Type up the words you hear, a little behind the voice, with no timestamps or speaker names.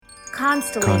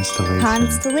Constellation.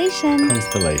 Constellation.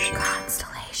 Constellation.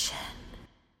 Constellation.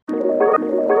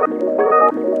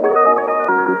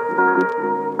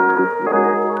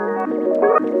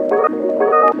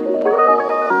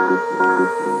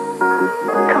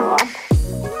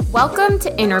 Welcome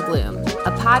to Inner Bloom,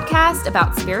 a podcast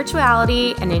about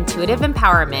spirituality and intuitive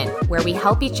empowerment where we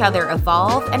help each other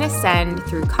evolve and ascend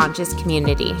through conscious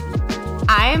community.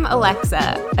 I'm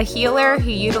Alexa, a healer who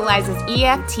utilizes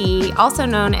EFT, also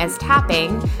known as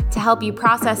tapping, to help you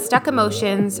process stuck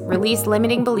emotions, release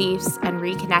limiting beliefs, and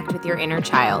reconnect with your inner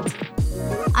child.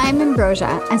 I'm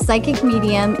Ambrosia, a psychic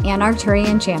medium and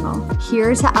Arcturian channel,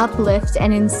 here to uplift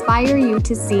and inspire you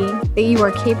to see that you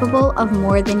are capable of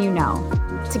more than you know.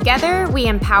 Together, we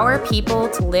empower people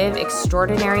to live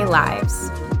extraordinary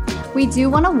lives. We do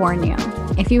want to warn you,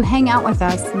 if you hang out with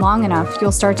us long enough,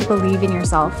 you'll start to believe in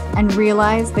yourself and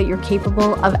realize that you're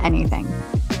capable of anything.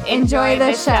 Enjoy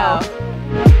the show.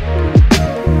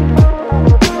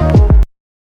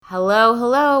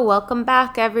 Hello. Welcome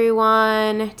back,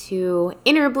 everyone, to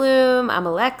Inner Bloom. I'm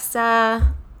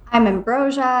Alexa. I'm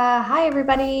Ambrosia. Hi,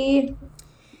 everybody.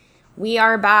 We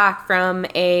are back from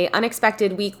a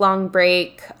unexpected week-long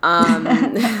break.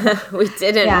 We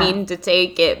didn't mean to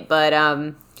take it,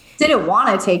 but didn't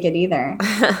want to take it either.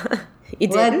 You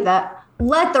didn't?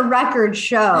 Let the record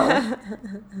show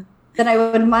that I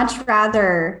would much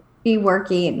rather be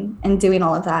working and doing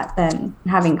all of that than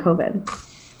having COVID,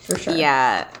 for sure.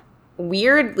 Yeah.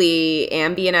 Weirdly,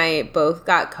 Ambi and I both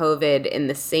got COVID in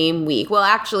the same week. Well,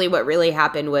 actually, what really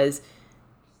happened was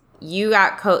you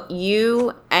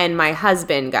and my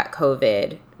husband got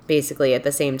COVID basically at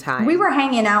the same time. We were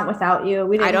hanging out without you.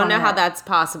 I don't know how that's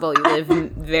possible. You live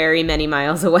very many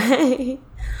miles away.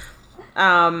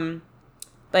 But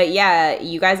yeah,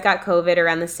 you guys got COVID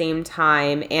around the same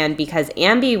time. And because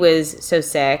Ambi was so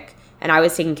sick and I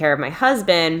was taking care of my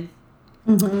husband,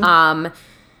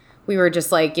 we were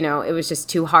just like, it was just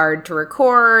too hard to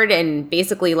record. And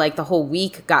basically like the whole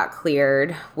week got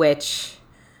cleared, which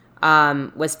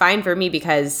was fine for me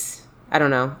because, I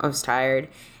don't know, I was tired.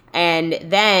 And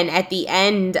then at the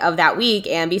end of that week,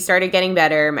 Ambi started getting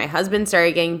better. My husband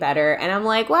started getting better. And I'm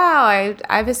like, wow,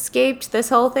 I've escaped this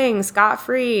whole thing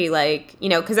scot-free. Like,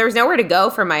 because there was nowhere to go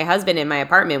for my husband in my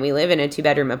apartment. We live in a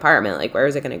 2-bedroom apartment. Like, where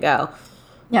is it going to go?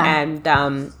 Yeah. And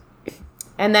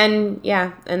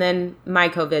then my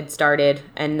COVID started.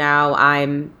 And now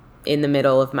I'm in the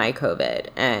middle of my COVID.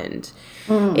 And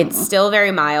it's still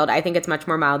very mild. I think it's much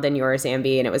more mild than yours,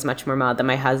 Ambi, and it was much more mild than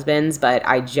my husband's, but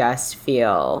I just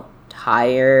feel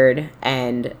tired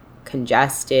and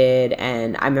congested,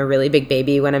 and I'm a really big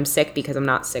baby when I'm sick because I'm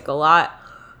not sick a lot.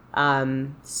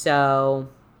 So,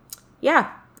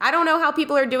 yeah. I don't know how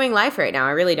people are doing life right now. I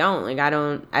really don't. Like, I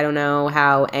don't know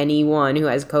how anyone who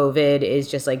has COVID is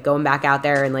just like going back out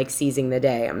there and like seizing the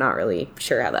day. I'm not really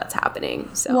sure how that's happening.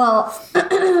 So. Well,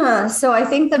 so I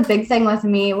think the big thing with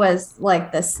me was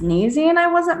like the sneezing I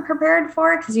wasn't prepared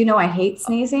for because I hate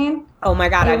sneezing. Oh my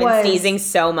God, I've been sneezing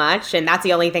so much and that's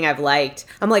the only thing I've liked.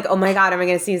 I'm like, oh my God, am I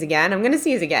going to sneeze again? I'm going to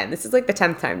sneeze again. This is like the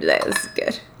 10th time today. This is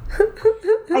good.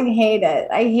 I hate it.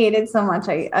 I hate it so much.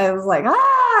 I was like,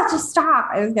 just stop.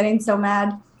 I was getting so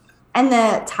mad. And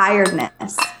the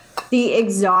tiredness, the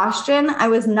exhaustion, I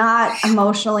was not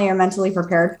emotionally or mentally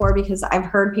prepared for because I've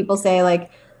heard people say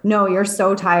like, no, you're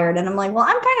so tired. And I'm like, well,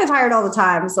 I'm kind of tired all the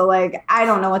time. So like, I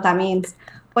don't know what that means.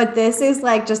 But this is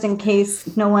like, just in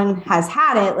case no one has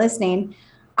had it listening,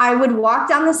 I would walk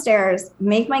down the stairs,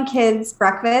 make my kids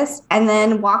breakfast, and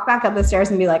then walk back up the stairs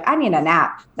and be like, I need a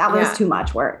nap. That was too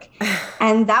much work.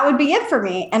 And that would be it for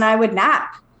me. And I would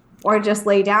nap or just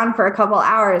lay down for a couple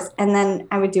hours and then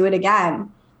I would do it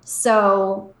again.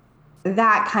 So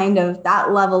that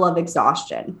level of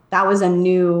exhaustion, that was a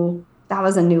new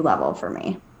level for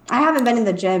me. I haven't been in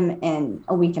the gym in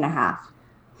a week and a half.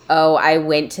 Oh, I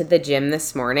went to the gym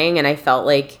this morning and I felt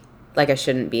like I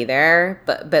shouldn't be there,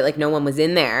 but like no one was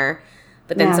in there.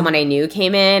 But then someone I knew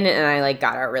came in and I like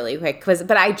got out really quick.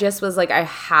 But I just was like, I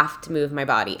have to move my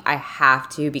body. I have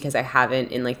to because I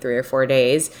haven't in like 3 or 4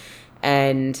 days.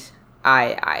 And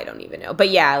I don't even know. But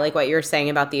yeah, like what you're saying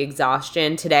about the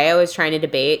exhaustion. Today I was trying to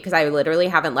debate because I literally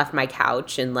haven't left my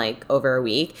couch in like over a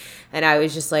week. And I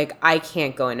was just like, I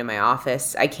can't go into my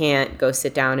office. I can't go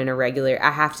sit down in a regular. I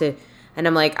have to. And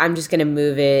I'm like, I'm just going to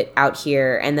move it out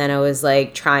here. And then I was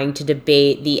like trying to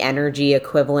debate the energy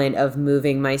equivalent of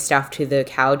moving my stuff to the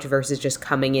couch versus just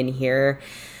coming in here.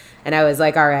 And I was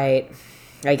like, all right,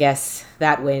 I guess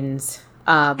that wins.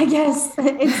 I guess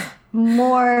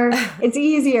it's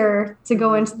easier to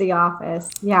go into the office.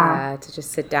 Yeah. To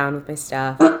just sit down with my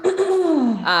stuff.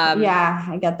 Yeah,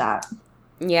 I get that.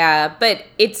 Yeah, but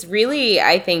it's really,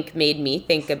 I think, made me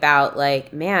think about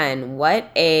like, man, what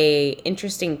a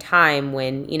interesting time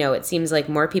when, you know, it seems like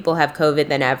more people have COVID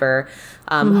than ever.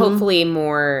 Hopefully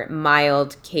more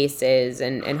mild cases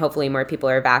and hopefully more people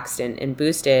are vaxxed and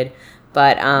boosted.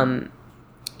 But,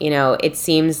 you know, it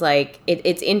seems like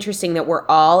it's interesting that we're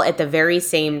all at the very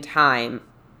same time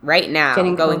right now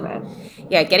getting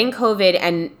COVID,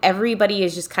 and everybody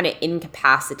is just kind of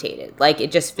incapacitated. Like,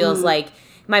 it just feels like,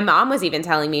 my mom was even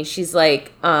telling me, she's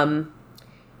like, I'll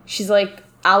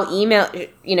email,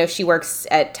 you know, she works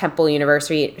at Temple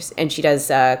University and she does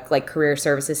like career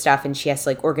services stuff, and she has to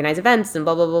like organize events and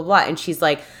blah, blah, blah, blah. And she's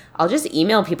like, I'll just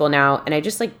email people now and I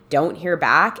just like don't hear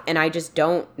back, and I just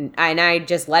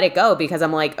let it go, because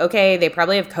I'm like, okay, they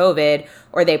probably have COVID,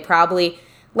 or they probably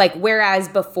like, whereas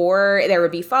before there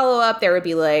would be follow up, there would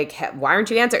be like, why aren't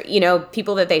you answering? You know,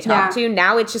 people that they talk to.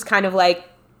 Now it's just kind of like,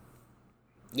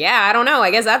 yeah, I don't know.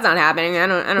 I guess that's not happening. I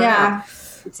don't know.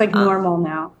 It's like normal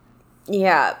now.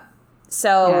 Yeah.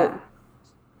 So,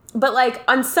 but like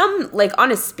on some, like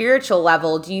on a spiritual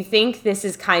level, do you think this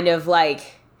is kind of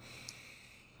like,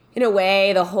 in a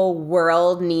way, the whole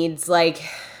world needs like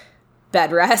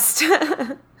bed rest?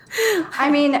 I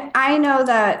mean, I know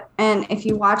that, and if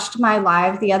you watched my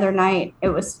live the other night,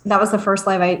 that was the first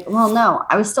live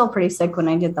I was still pretty sick when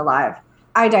I did the live.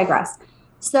 I digress.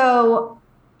 So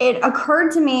it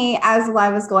occurred to me as the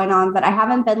live was going on that I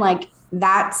haven't been like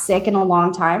that sick in a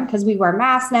long time, because we wear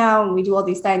masks now and we do all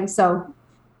these things. So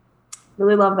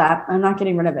really love that. I'm not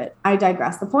getting rid of it. I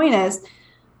digress. The point is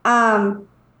that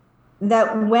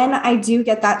when I do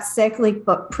get that sick, like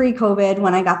pre-COVID,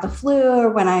 when I got the flu or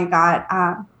when I got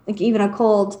like even a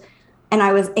cold and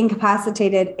I was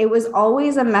incapacitated, it was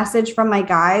always a message from my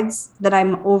guides that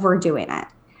I'm overdoing it.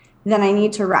 Then I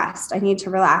need to rest. I need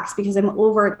to relax because I'm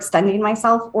overextending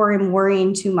myself, or I'm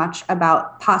worrying too much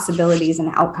about possibilities and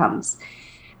outcomes.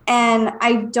 And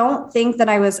I don't think that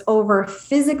I was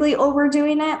physically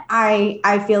overdoing it.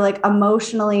 I feel like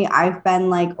emotionally I've been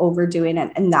like overdoing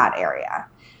it in that area.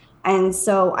 And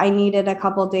so I needed a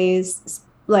couple days,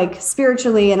 like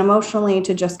spiritually and emotionally,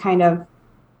 to just kind of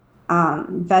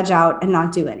veg out and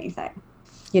not do anything,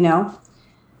 you know?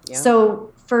 Yeah.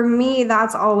 So for me,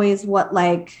 that's always what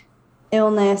like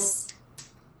illness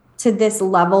to this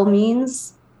level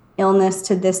means, illness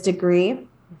to this degree,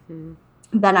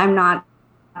 that I'm not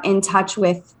in touch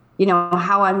with, you know,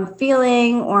 how I'm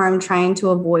feeling, or I'm trying to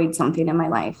avoid something in my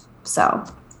life. So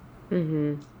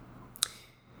that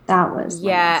was my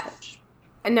message.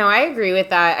 No, I agree with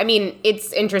that. I mean,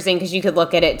 it's interesting because you could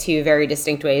look at it two very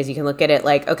distinct ways. You can look at it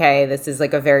like, okay, this is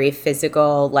like a very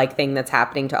physical like thing that's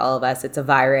happening to all of us. It's a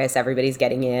virus. Everybody's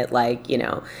getting it, like, you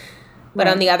know. But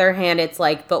on the other hand, it's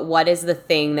like, but what is the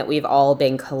thing that we've all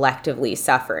been collectively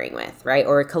suffering with, right?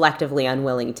 Or collectively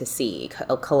unwilling to see,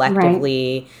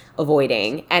 collectively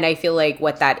avoiding. And I feel like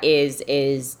what that is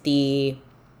the...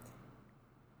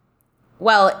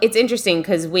 Well, it's interesting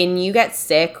because when you get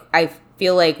sick, I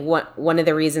feel like one of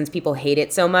the reasons people hate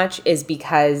it so much is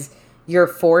because you're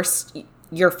forced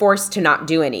to not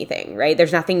do anything, right?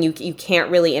 There's nothing, you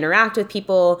can't really interact with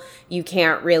people. You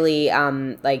can't really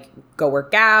like go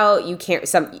work out. You can't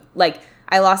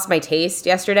I lost my taste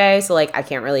yesterday, so like I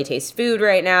can't really taste food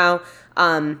right now.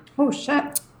 Oh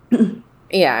shit.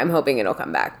 Yeah, I'm hoping it'll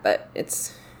come back, but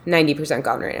it's 90%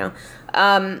 gone right now.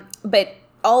 But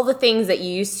all the things that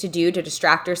you used to do to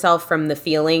distract yourself from the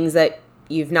feelings that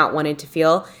you've not wanted to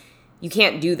feel, you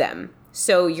can't do them.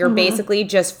 So you're basically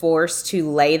just forced to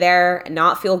lay there,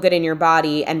 not feel good in your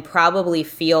body, and probably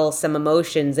feel some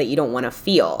emotions that you don't want to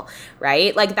feel,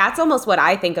 right? Like that's almost what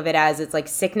I think of it as. It's like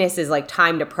sickness is like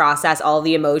time to process all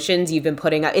the emotions you've been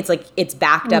putting up. It's like it's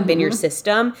backed up in your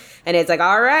system, and it's like,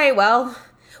 all right, well,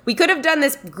 we could have done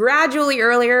this gradually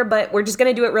earlier, but we're just going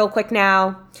to do it real quick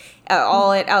now,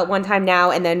 all at one time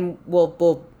now, and then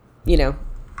we'll you know,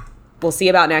 we'll see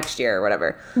about next year or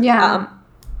whatever. Yeah.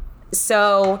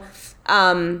 So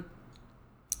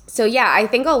yeah, I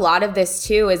think a lot of this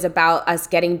too is about us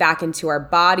getting back into our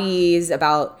bodies,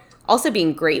 about also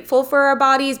being grateful for our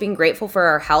bodies, being grateful for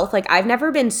our health. Like I've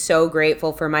never been so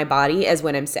grateful for my body as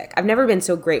when I'm sick. I've never been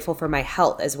so grateful for my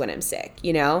health as when I'm sick,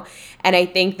 you know? And I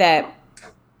think that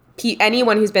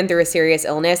anyone who's been through a serious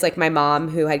illness, like my mom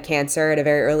who had cancer at a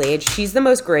very early age, she's the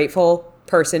most grateful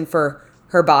person for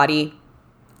her body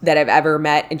that I've ever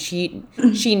met. And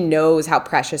she knows how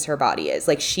precious her body is.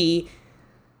 Like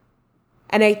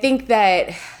and I think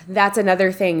that that's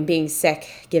another thing being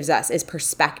sick gives us is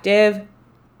perspective,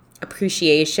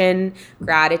 appreciation,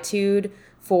 gratitude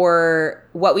for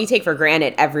what we take for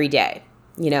granted every day,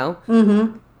 you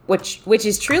know? which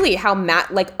is truly how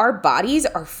like our bodies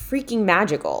are freaking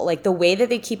magical. Like the way that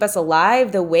they keep us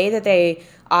alive, the way that they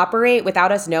operate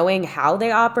without us knowing how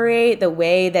they operate, the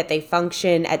way that they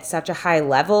function at such a high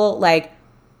level, like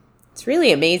it's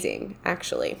really amazing,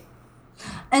 actually.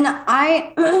 And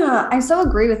I so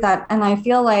agree with that. And I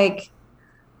feel like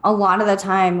a lot of the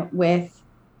time with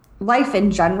life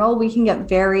in general, we can get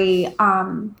very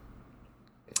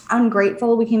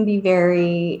ungrateful. We can be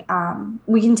very,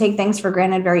 we can take things for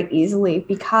granted very easily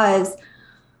because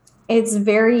it's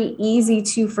very easy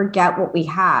to forget what we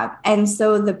have. And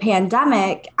so the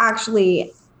pandemic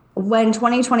actually, when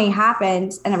 2020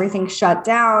 happened and everything shut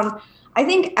down, I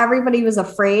think everybody was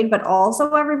afraid, but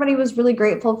also everybody was really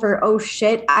grateful for, oh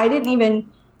shit, I didn't even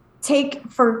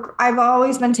I've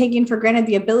always been taking for granted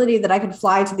the ability that I could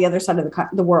fly to the other side of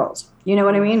the world. You know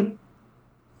what I mean?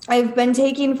 I've been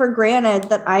taking for granted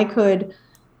that I could,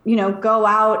 go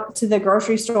out to the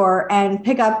grocery store and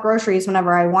pick up groceries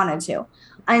whenever I wanted to.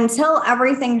 Until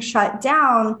everything shut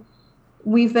down,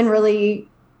 we've been really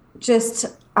just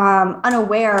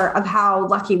unaware of how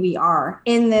lucky we are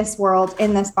in this world,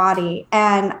 in this body.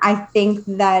 And I think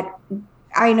that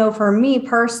I know for me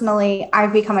personally,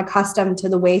 I've become accustomed to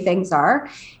the way things are.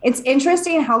 It's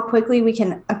interesting how quickly we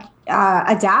can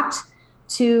adapt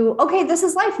to, okay, this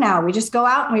is life now. We just go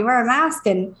out and we wear a mask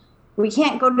and we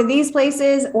can't go to these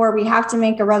places, or we have to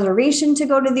make a reservation to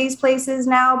go to these places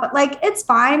now. But like, it's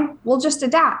fine. We'll just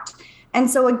adapt. And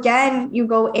so again, you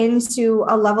go into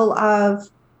a level of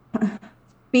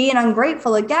being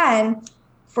ungrateful again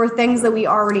for things that we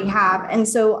already have. And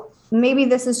so maybe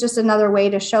this is just another way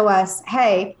to show us,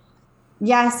 hey,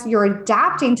 yes, you're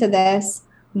adapting to this,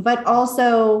 but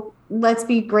also let's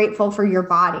be grateful for your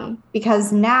body,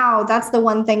 because now that's the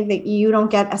one thing that you don't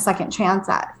get a second chance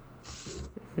at.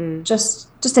 Mm-hmm.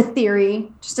 Just a theory,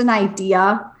 just an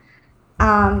idea.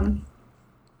 Well,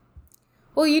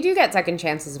 you do get second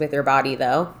chances with your body,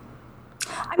 though.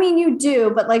 I mean, you do,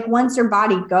 but like once your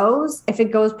body goes, if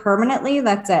it goes permanently,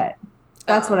 that's it.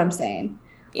 That's what I'm saying.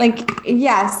 Yeah. Like,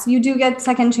 yes, you do get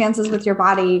second chances with your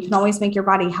body. You can always make your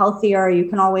body healthier. You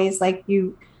can always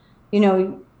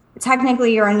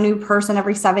technically you're a new person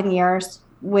every 7 years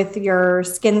with your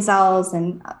skin cells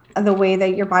and the way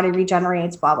that your body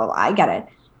regenerates, blah, blah, blah. I get it.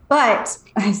 But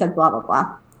I said blah, blah,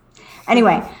 blah.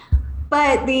 Anyway,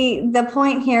 but the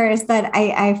point here is that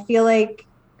I feel like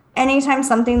anytime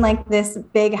something like this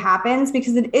big happens,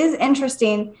 because it is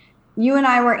interesting, you and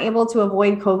I were able to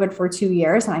avoid COVID for 2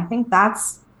 years. And I think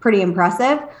that's pretty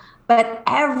impressive. But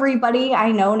everybody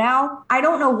I know now, I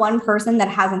don't know one person that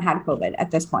hasn't had COVID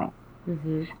at this point.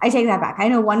 Mm-hmm. I take that back. I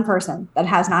know one person that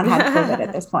has not had COVID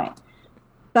at this point.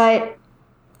 But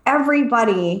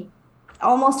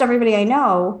almost everybody I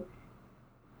know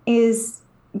is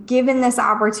given this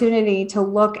opportunity to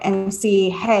look and see,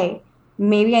 hey,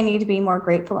 maybe I need to be more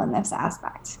grateful in this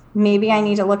aspect. Maybe I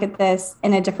need to look at this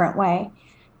in a different way.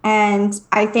 And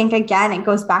I think, again, it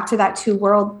goes back to that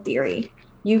two-world theory.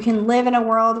 You can live in a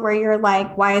world where you're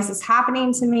like, why is this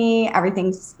happening to me?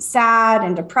 Everything's sad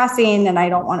and depressing and I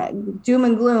don't want to doom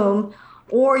and gloom.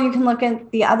 Or you can look at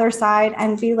the other side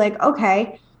and be like,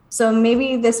 okay, so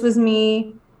maybe this was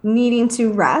me needing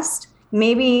to rest.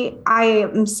 Maybe I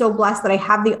am so blessed that I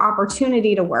have the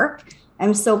opportunity to work.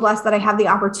 I'm so blessed that I have the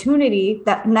opportunity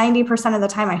that 90% of the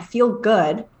time I feel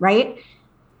good, right?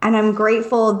 And I'm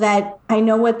grateful that I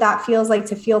know what that feels like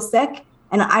to feel sick,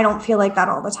 and I don't feel like that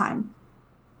all the time.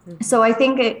 Mm-hmm. So I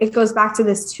think it goes back to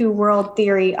this two-world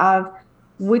theory of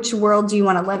which world do you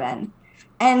want to live in?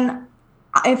 And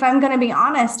if I'm going to be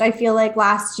honest, I feel like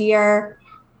last year,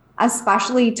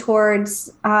 especially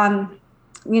towards,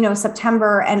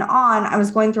 September and on, I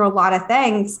was going through a lot of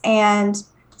things and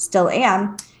still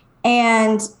am.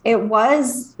 And it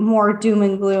was more doom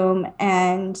and gloom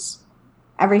and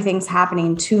everything's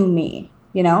happening to me,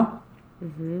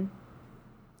 Mm-hmm.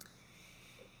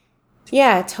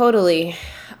 Yeah, totally.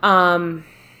 Oh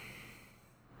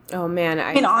man.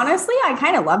 I mean, honestly, I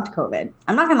kind of loved COVID.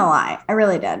 I'm not going to lie. I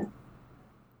really did.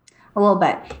 A little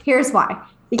bit. Here's why.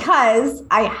 Because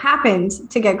I happened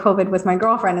to get COVID with my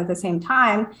girlfriend at the same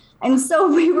time. And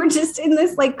so we were just in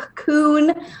this like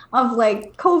cocoon of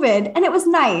like COVID, and it was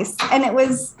nice. And it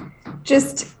was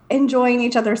just enjoying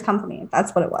each other's company.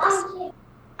 That's what it was.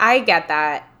 I get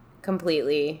that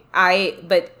completely.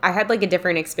 But I had like a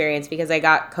different experience because I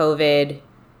got COVID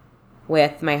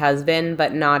with my husband,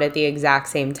 but not at the exact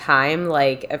same time.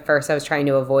 Like at first I was trying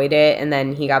to avoid it, and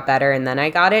then he got better and then I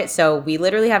got it. So we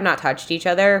literally have not touched each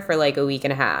other for like a week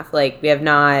and a half. Like we have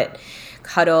not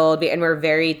cuddled, and we're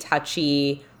very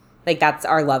touchy. Like that's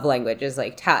our love language is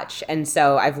like touch. And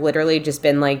so I've literally just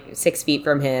been like 6 feet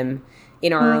from him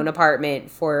in our own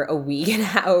apartment for a week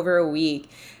and over a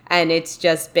week. And it's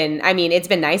just been, I mean, it's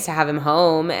been nice to have him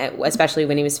home, especially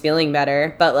when he was feeling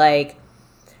better, but like,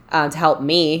 to help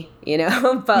me, you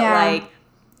know,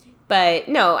 but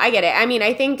no, I get it. I mean,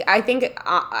 I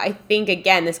think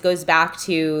again, this goes back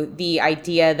to the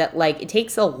idea that like, it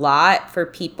takes a lot for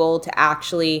people to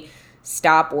actually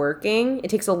stop working. It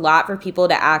takes a lot for people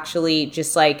to actually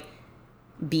just like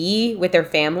be with their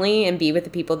family and be with the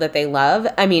people that they love.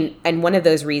 I mean, and one of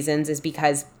those reasons is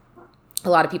because a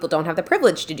lot of people don't have the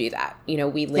privilege to do that. You know,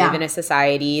 we live in a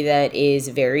society that is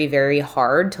very, very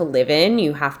hard to live in.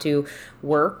 You have to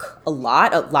work a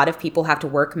lot. A lot of people have to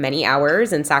work many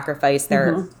hours and sacrifice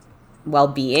their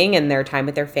well-being and their time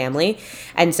with their family.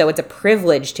 And so it's a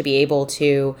privilege to be able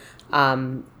to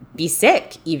be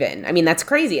sick even. I mean, that's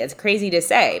crazy. It's crazy to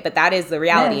say, but that is the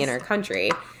reality in our country.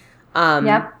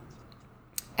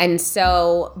 And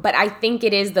so, but I think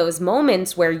it is those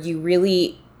moments where you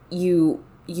really, you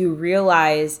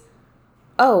realize,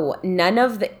 oh,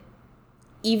 nothing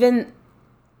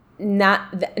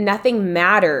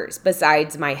matters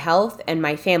besides my health and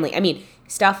my family. I mean,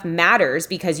 stuff matters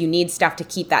because you need stuff to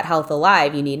keep that health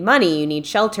alive. You need money, you need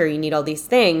shelter, you need all these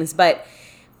things. But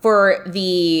for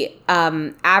the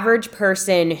average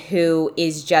person who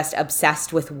is just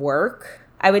obsessed with work,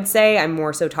 I would say, I'm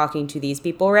more so talking to these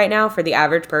people right now, for the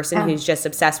average person who's just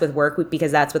obsessed with work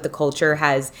because that's what the culture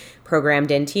has programmed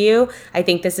into you. I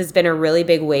think this has been a really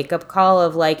big wake-up call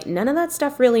of like, none of that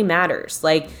stuff really matters.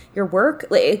 Like your work,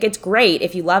 it's great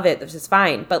if you love it, this is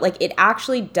fine. But like it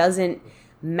actually doesn't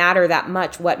matter that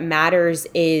much. What matters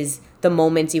is the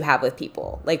moments you have with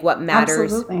people. Like what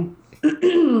matters,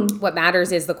 what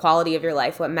matters is the quality of your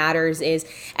life. What matters is,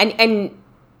 and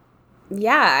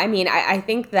yeah, I mean, I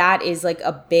think that is like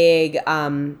a big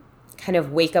kind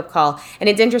of wake-up call. And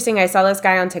it's interesting, I saw this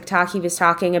guy on TikTok, he was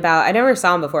talking about, I never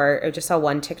saw him before, I just saw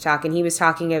one TikTok, and he was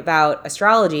talking about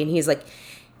astrology, and he's like,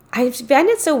 I find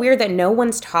it so weird that no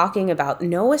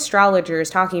astrologer is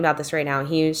talking about this right now.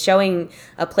 He was showing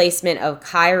a placement of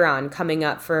Chiron coming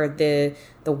up for the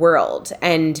world,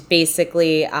 and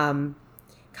basically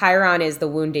Chiron is the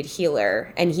wounded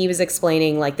healer, and he was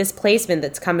explaining like this placement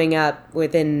that's coming up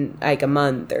within like a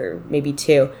month or maybe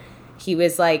 2. He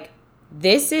was like,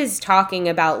 this is talking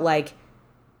about like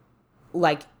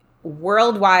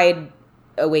worldwide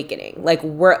awakening, like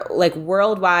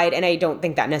worldwide. And I don't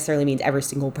think that necessarily means every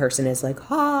single person is like,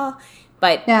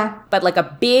 but like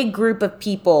a big group of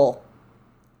people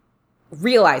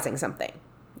realizing something,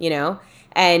 you know?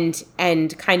 And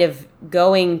kind of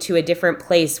going to a different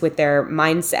place with their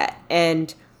mindset.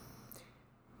 And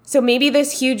so maybe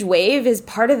this huge wave is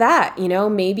part of that, you know?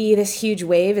 Maybe this huge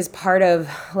wave is part of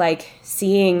like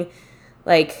seeing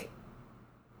like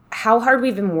how hard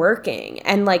we've been working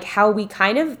and like how we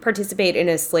kind of participate in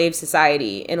a slave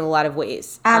society in a lot of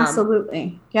ways.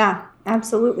 Absolutely. Yeah,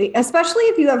 absolutely. Especially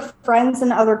if you have friends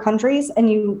in other countries and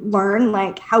you learn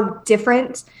like how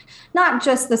different, not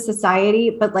just the society,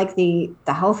 but like the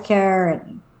healthcare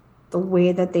and the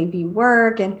way that they view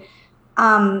work. And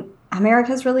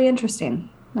America's really interesting.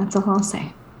 That's all I'll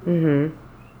say. Mm-hmm.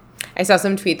 I saw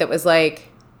some tweet that was like,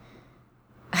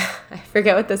 I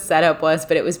forget what the setup was,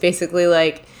 but it was basically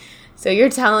like, so you're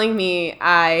telling me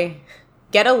I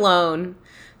get a loan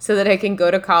so that I can go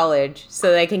to college,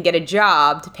 so that I can get a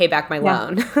job to pay back my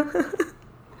loan. And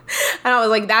I was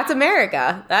like, that's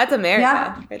America. That's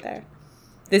America right there.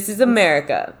 This is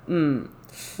America.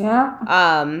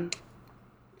 Yeah.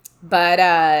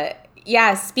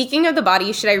 Yeah, speaking of the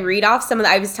body, should I read off some of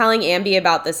the, I was telling Ambi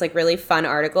about this like really fun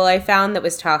article I found that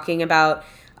was talking about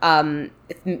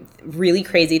really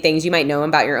crazy things you might know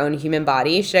about your own human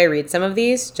body. Should I read some of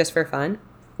these just for fun?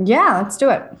 Yeah, let's do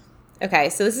it.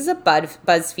 Okay, so this is a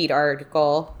BuzzFeed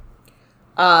article,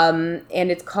 and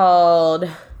it's called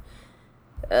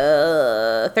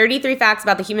 33 Facts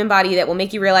About the Human Body That Will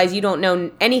Make You Realize You Don't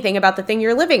Know Anything About the Thing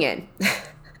You're Living In.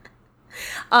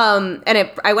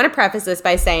 I want to preface this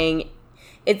by saying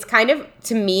it's kind of,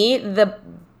 to me, the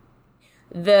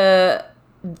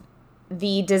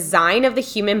design of the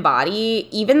human body,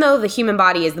 even though the human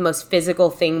body is the most physical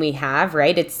thing we have,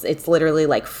 right? It's literally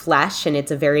like flesh and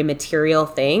it's a very material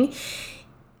thing.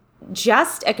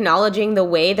 Just acknowledging the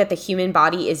way that the human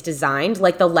body is designed,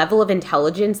 like the level of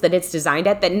intelligence that it's designed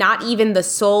at, that not even the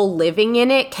soul living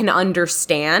in it can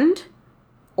understand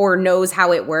or knows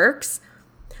how it works.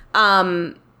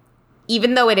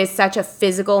 Even though it is such a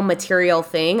physical, material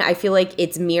thing, I feel like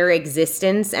its mere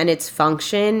existence and its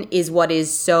function is what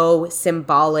is so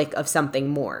symbolic of something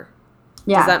more.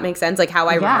 Yeah. Does that make sense? Like, how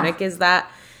ironic is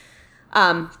that?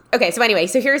 Okay, so anyway,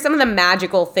 so here are some of the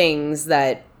magical things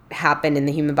that happen in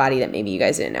the human body that maybe you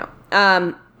guys didn't know.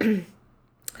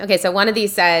 Okay, so one of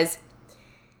these says,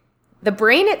 the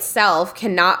brain itself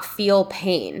cannot feel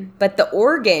pain, but the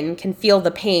organ can feel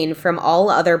the pain from all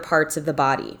other parts of the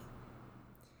body.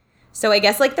 So I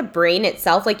guess like the brain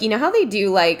itself, like, you know how they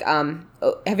do like, have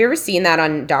you ever seen that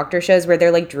on doctor shows where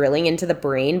they're like drilling into the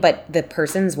brain, but the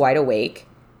person's wide awake?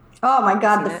 Oh my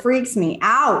God, that freaks me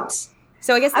out.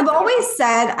 So I guess I've always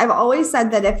said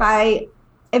that if I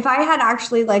had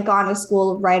actually like gone to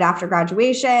school right after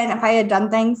graduation, if I had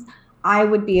done things, I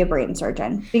would be a brain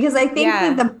surgeon, because I think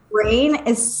that the brain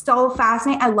is so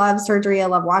fascinating. I love surgery. I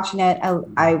love watching it.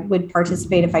 I would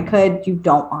participate if I could. You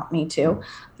don't want me to,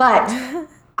 but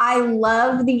I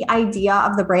love the idea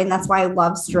of the brain. That's why I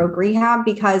love stroke rehab,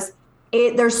 because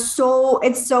it's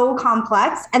so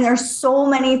complex, and there's so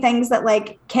many things that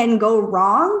like can go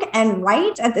wrong and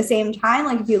right at the same time.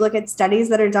 Like if you look at studies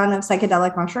that are done of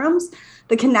psychedelic mushrooms,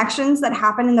 the connections that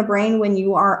happen in the brain when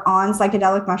you are on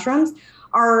psychedelic mushrooms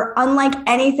are unlike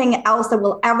anything else that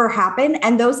will ever happen.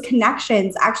 And those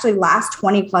connections actually last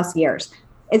 20 plus years.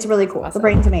 It's really cool. Awesome. The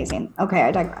brain's amazing. Okay,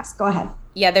 I digress. Go ahead.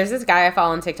 Yeah, there's this guy I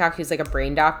follow on TikTok who's like a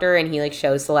brain doctor, and he like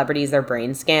shows celebrities their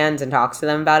brain scans and talks to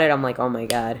them about it. I'm like, oh my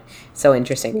God, so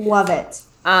interesting. Love it.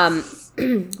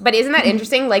 But isn't that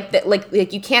interesting? Like that,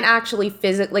 like you can't actually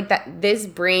physically, like that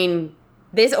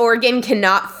this organ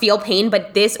cannot feel pain,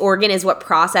 but this organ is what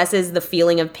processes the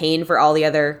feeling of pain for all the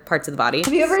other parts of the body.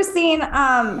 Have you ever seen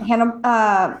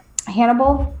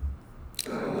Hannibal?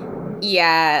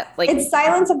 Yeah, like it's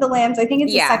Silence of the Lambs. I think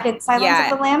it's the second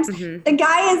Silence of the Lambs. Mm-hmm. The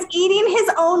guy is eating his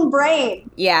own brain.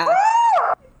 Yeah. Woo!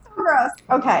 So gross.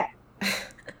 Okay.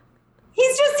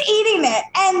 He's just eating it,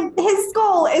 and his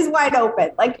skull is wide open.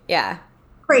 Like,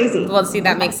 crazy. Well, see,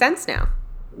 that makes sense now.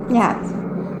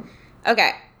 Yeah.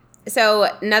 Okay. So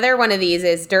another one of these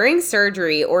is, during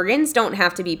surgery, organs don't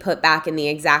have to be put back in the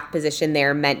exact position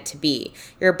they're meant to be.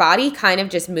 Your body kind of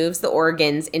just moves the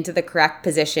organs into the correct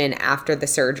position after the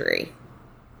surgery.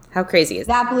 How crazy is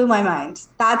that? That blew my mind.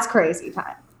 That's crazy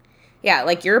time. Yeah,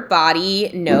 like your body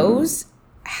knows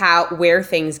where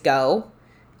things go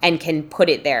and can put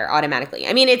it there automatically.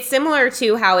 I mean, it's similar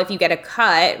to how if you get a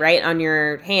cut, right, on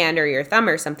your hand or your thumb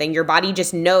or something, your body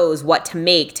just knows what to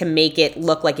make it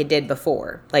look like it did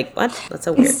before. Like, what? That's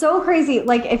so weird. It's so crazy.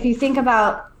 Like, if you think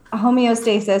about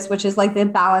homeostasis, which is like the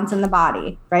balance in the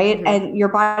body, right? Mm-hmm. And your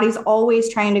body's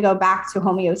always trying to go back to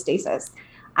homeostasis.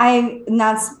 And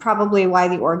that's probably why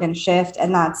the organs shift.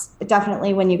 And that's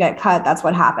definitely when you get cut, that's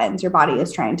what happens. Your body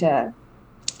is trying to,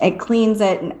 it cleans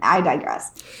it, and I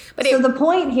digress. But so the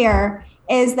point here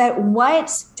is that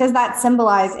what does that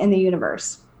symbolize in the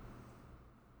universe?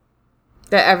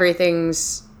 That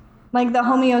everything's... like the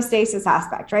homeostasis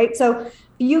aspect, right? So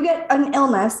you get an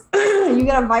illness, you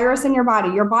get a virus in your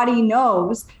body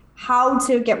knows how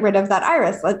to get rid of that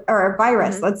virus.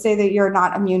 Mm-hmm. Let's say that you're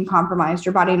not immune compromised.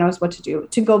 Your body knows what to do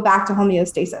to go back to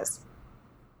homeostasis,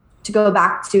 to go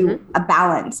back to a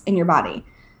balance in your body.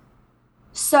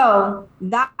 So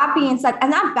that being said,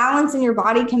 and that balance in your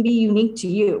body can be unique to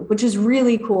you, which is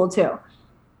really cool too.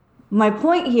 My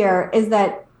point here is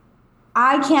that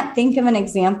I can't think of an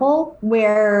example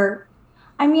where,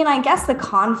 I mean, I guess the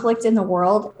conflict in the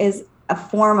world is a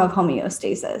form of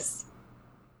homeostasis.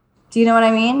 Do you know what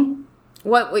I mean?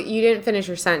 What you didn't finish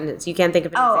your sentence. You can't think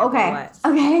of an example. Okay. What?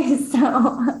 Okay,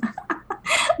 so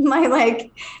my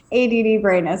like ADD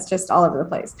brain is just all over the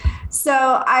place. So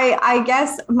I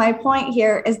guess my point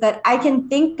here is that I can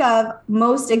think of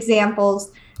most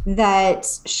examples that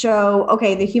show,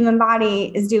 okay, the human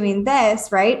body is doing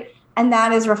this, right? And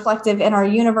that is reflective in our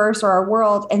universe or our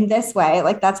world in this way.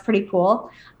 Like, that's pretty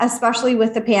cool, especially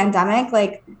with the pandemic.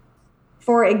 Like,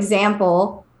 for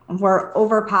example, we're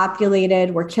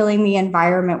overpopulated, we're killing the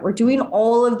environment, we're doing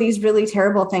all of these really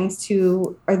terrible things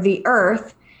to the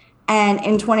earth. And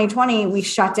in 2020, we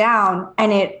shut down,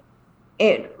 and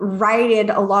it righted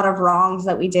a lot of wrongs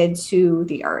that we did to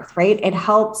the earth, right? It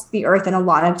helped the earth in a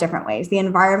lot of different ways. The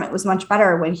environment was much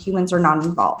better when humans are not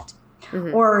involved.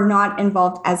 Mm-hmm. Or not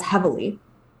involved as heavily.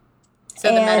 So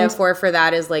the metaphor for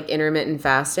that is like intermittent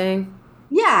fasting?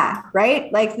 Yeah,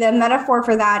 right? Like the metaphor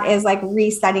for that is like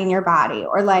resetting your body,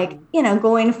 or like, you know,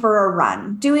 going for a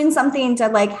run, doing something to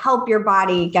like help your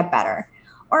body get better.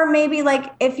 Or maybe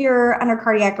like if you're under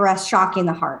cardiac arrest, shocking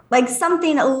the heart, like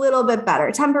something a little bit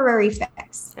better, temporary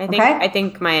fix. I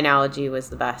think my analogy was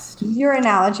the best. Your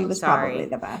analogy was probably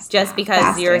the best. Just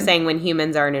because you're saying when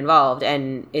humans aren't involved,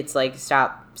 and it's like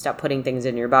stop putting things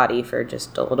in your body for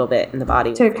just a little bit in the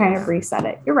body. To kind of reset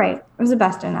it. You're right. It was the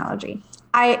best analogy.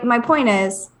 My point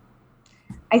is,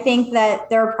 I think that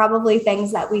there are probably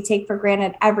things that we take for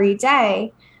granted every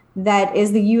day that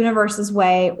is the universe's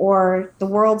way or the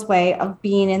world's way of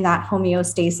being in that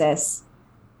homeostasis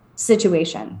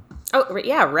situation. Oh,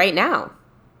 yeah, right now.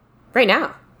 Right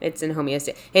now. It's in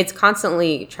homeostasis. It's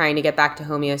constantly trying to get back to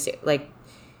homeostasis. Like,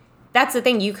 that's the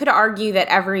thing. You could argue that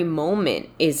every moment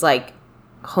is like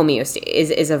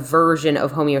homeostasis, is a version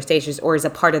of homeostasis or is a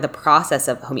part of the process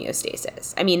of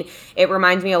homeostasis. I mean, it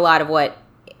reminds me a lot of what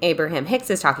Abraham Hicks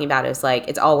is talking about. Is like,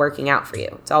 it's all working out for you.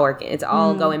 It's all working. It's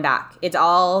all going back. It's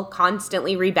all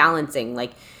constantly rebalancing.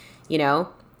 Like, you know,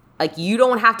 like you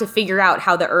don't have to figure out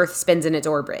how the Earth spins in its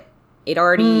orbit. It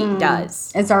already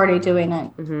does. It's already doing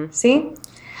it. Mm-hmm. See?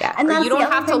 Yeah. And you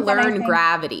don't have to learn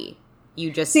gravity.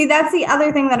 You just see. That's the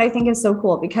other thing that I think is so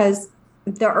cool, because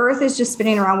the Earth is just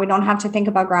spinning around. We don't have to think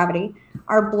about gravity.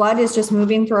 Our blood is just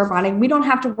moving through our body. We don't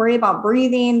have to worry about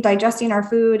breathing, digesting our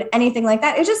food, anything like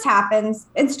that. It just happens.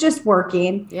 It's just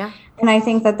working. Yeah. And I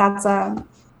think that that's an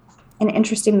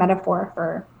interesting metaphor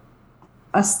for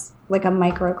us, like a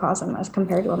microcosm as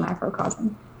compared to a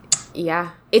macrocosm.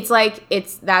 Yeah. That's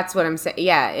what I'm saying.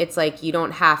 Yeah. It's like you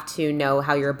don't have to know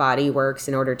how your body works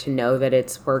in order to know that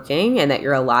it's working and that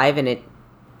you're alive and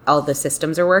all the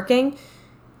systems are working.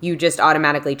 You just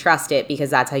automatically trust it because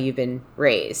that's how you've been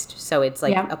raised. So it's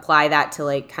like, apply that to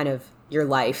like kind of your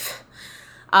life.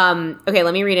 Okay.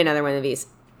 Let me read another one of these.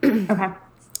 Okay.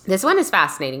 This one is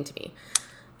fascinating to me.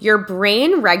 Your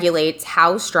brain regulates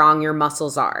how strong your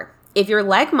muscles are. If your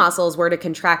leg muscles were to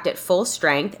contract at full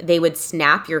strength, they would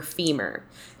snap your femur.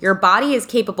 Your body is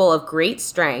capable of great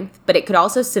strength, but it could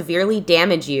also severely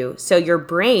damage you, so your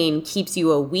brain keeps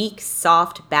you a weak,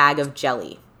 soft bag of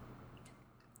jelly.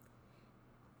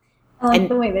 I like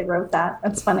the way they wrote that.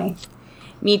 That's funny.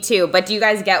 Me too. But do you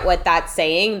guys get what that's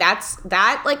saying?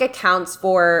 That like accounts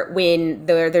for when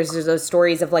there's those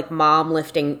stories of like moms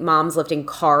lifting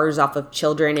cars off of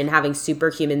children and having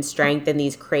superhuman strength in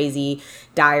these crazy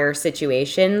dire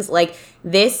situations. Like,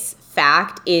 this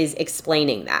fact is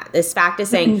explaining that. This fact is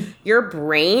saying your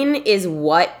brain is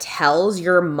what tells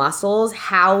your muscles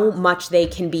how much they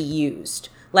can be used.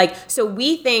 Like, so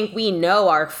we think we know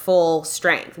our full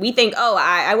strength. We think, oh,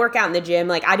 I work out in the gym.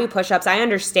 Like, I do push-ups. I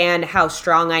understand how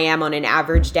strong I am on an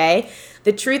average day.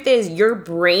 The truth is your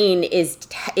brain is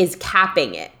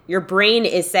capping it. Your brain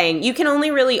is saying you can only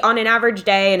really, on an average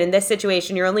day and in this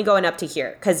situation, you're only going up to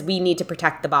here because we need to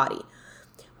protect the body.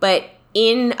 But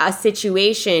in a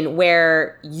situation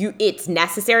where it's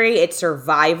necessary, it's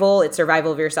survival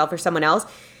of yourself or someone else,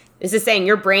 this is saying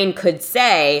your brain could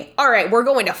say, all right, we're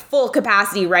going to full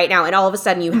capacity right now. And all of a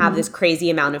sudden you have this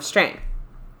crazy amount of strength.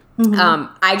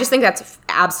 I just think that's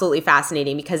absolutely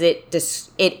fascinating because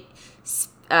it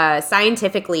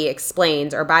scientifically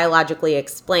explains or biologically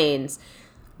explains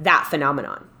that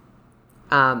phenomenon.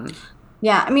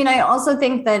 Yeah. I mean, I also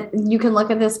think that you can look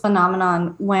at this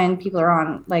phenomenon when people are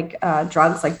on like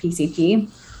drugs like PCP.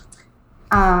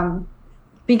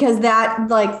 Because that,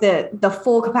 like, the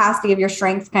full capacity of your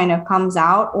strength kind of comes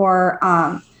out, or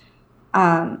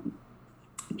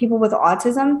people with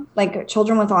autism, like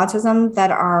children with autism that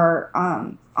are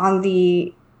on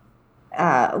the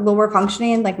lower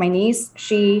functioning, like my niece,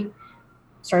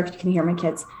 sorry if you can hear my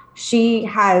kids,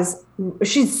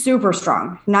 she's super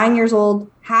strong, 9 years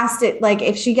old, has to, like,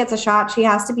 if she gets a shot, she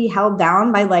has to be held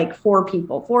down by like four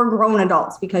grown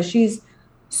adults, because she's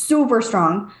super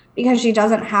strong, because she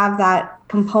doesn't have that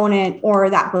component or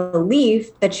that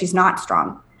belief that she's not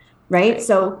strong, right?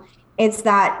 So it's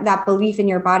that belief in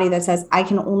your body that says, I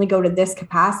can only go to this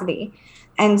capacity.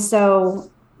 And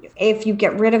so if you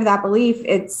get rid of that belief,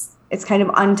 it's kind of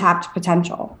untapped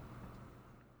potential.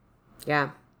 Yeah,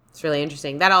 it's really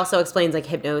interesting. That also explains like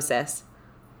hypnosis.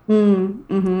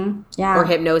 Yeah. Or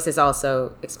hypnosis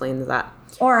also explains that.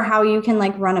 Or how you can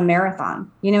like run a marathon.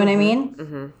 You know what I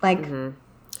mean?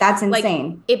 That's insane.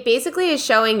 Like, it basically is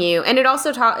showing you, and it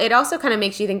also kind of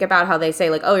makes you think about how they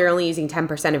say like, oh, you're only using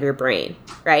 10% of your brain,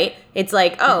 right? It's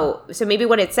like, oh, so maybe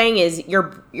what it's saying is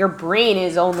your brain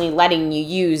is only letting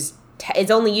you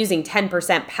it's only using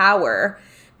 10% power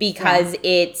because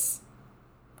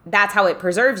that's how it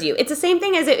preserves you. It's the same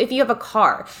thing as if you have a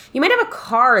car. You might have a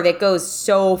car that goes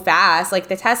so fast, like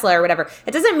the Tesla or whatever.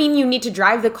 It doesn't mean you need to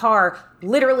drive the car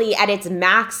literally at its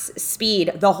max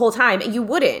speed the whole time. You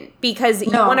wouldn't, because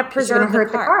you want to preserve the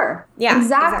car. Yeah,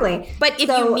 exactly. But if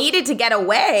you needed to get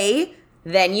away,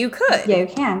 then you could. Yeah, you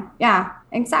can. Yeah,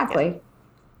 exactly.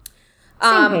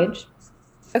 Same page.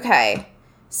 Okay,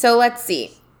 so let's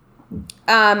see.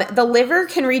 The liver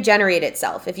can regenerate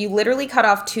itself. If you literally cut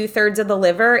off 2/3 of the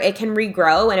liver, it can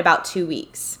regrow in about 2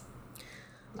 weeks.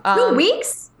 2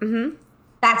 weeks? Mm-hmm.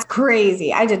 That's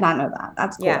crazy. I did not know that.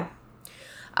 That's cool. Yeah.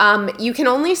 You can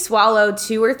only swallow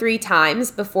 2 or 3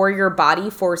 times before your body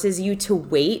forces you to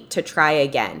wait to try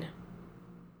again.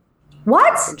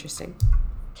 What? Interesting.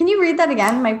 Can you read that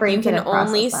again? My brain You can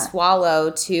only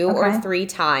swallow 2 or 3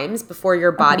 times before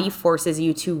your body forces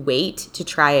you to wait to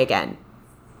try again.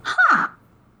 Huh.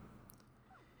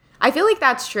 I feel like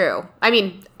that's true. I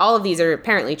mean, all of these are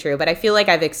apparently true, but I feel like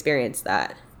I've experienced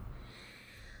that.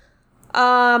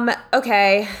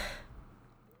 Okay.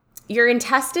 Your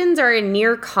intestines are in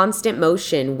near constant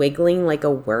motion, wiggling like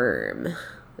a worm.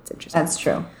 That's interesting. That's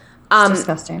true. It's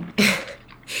disgusting.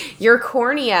 Your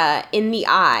cornea in the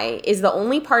eye is the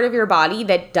only part of your body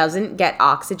that doesn't get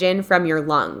oxygen from your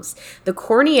lungs. The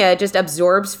cornea just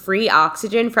absorbs free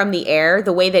oxygen from the air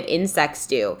the way that insects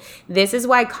do. This is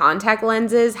why contact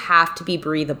lenses have to be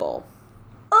breathable.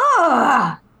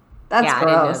 Ugh! That's gross. I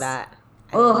didn't know that.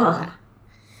 Ugh.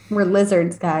 We're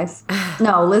lizards, guys.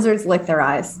 No, lizards lick their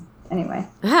eyes. Anyway.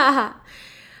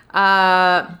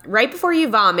 Right before you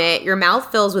vomit, your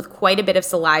mouth fills with quite a bit of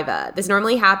saliva. This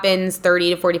normally happens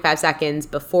 30 to 45 seconds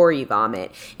before you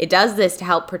vomit. It does this to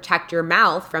help protect your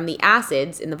mouth from the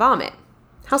acids in the vomit.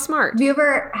 How smart.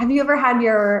 Have you ever had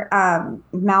your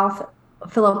mouth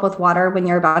fill up with water when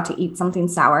you're about to eat something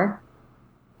sour?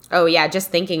 Oh, yeah.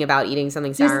 Just thinking about eating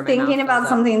something sour. Just thinking about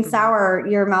something sour,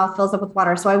 your mouth fills up with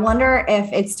water. So I wonder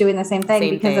if it's doing the same thing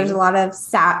because there's a lot of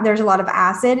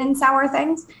acid in sour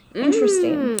things.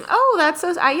 Interesting. Oh, that's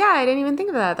so... yeah, I didn't even think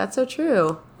of that. That's so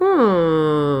true.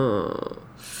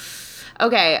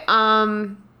 Okay.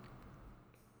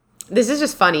 This is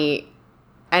just funny.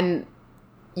 And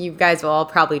you guys will all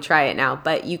probably try it now.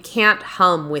 But you can't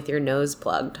hum with your nose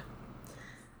plugged.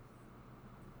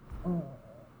 I'm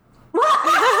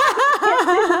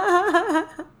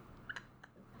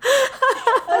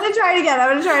gonna try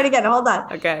it again. Hold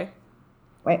on. Okay.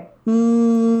 Wait.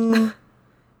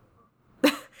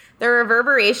 The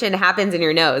reverberation happens in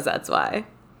your nose. That's why.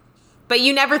 But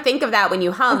you never think of that when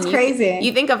you hum. It's crazy.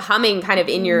 You think of humming kind of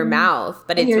in your mouth,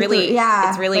 but it's really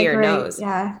your nose.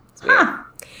 Yeah. Huh.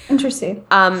 Interesting.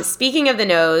 Speaking of the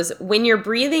nose, when you're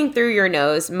breathing through your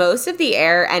nose, most of the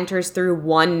air enters through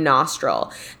one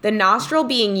nostril. The nostril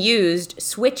being used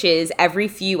switches every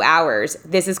few hours.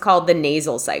 This is called the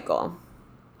nasal cycle.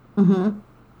 Mm-hmm.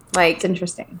 It's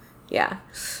interesting. Yeah.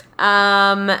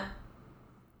 Hold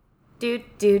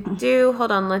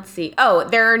on, let's see. Oh,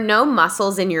 there are no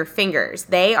muscles in your fingers.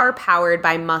 They are powered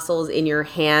by muscles in your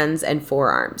hands and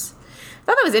forearms. I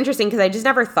thought that was interesting because I just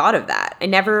never thought of that.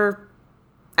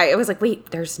 I was like,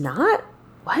 wait, there's not?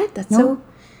 What? That's so...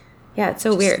 Yeah, it's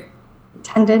so weird.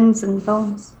 Tendons and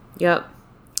bones. Yep.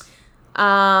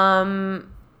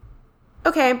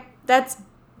 Okay, that's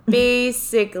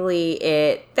basically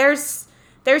it. There's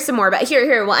some more, but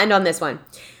here, we'll end on this one.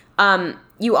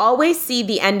 You always see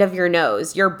the end of your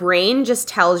nose. Your brain just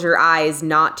tells your eyes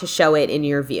not to show it in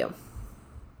your view.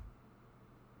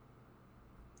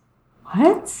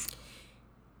 What?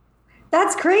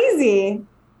 That's crazy.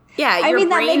 Yeah, your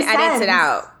brain edits it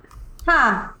out.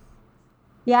 Huh.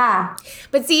 Yeah.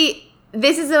 But see,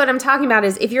 this is what I'm talking about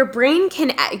is if your brain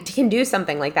can do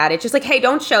something like that, it's just like, hey,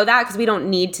 don't show that because we don't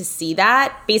need to see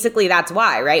that. Basically, that's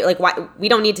why, right? Like, why we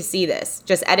don't need to see this.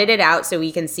 Just edit it out so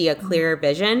we can see a clearer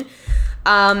vision.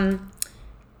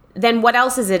 Then what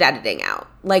else is it editing out?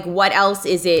 Like, what else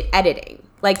is it editing?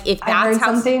 Like, if that's I heard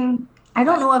something... I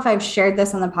don't know if I've shared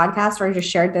this on the podcast or I just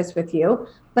shared this with you,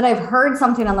 but I've heard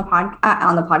something on the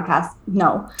podcast.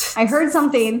 No, I heard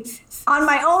something on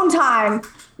my own time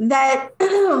that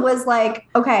was like,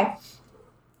 okay,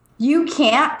 you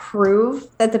can't prove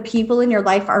that the people in your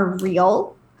life are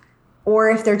real or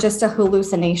if they're just a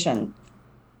hallucination.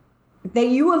 That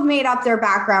you have made up their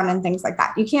background and things like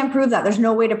that. You can't prove that. There's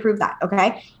no way to prove that.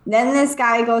 Okay. Then this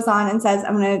guy goes on and says,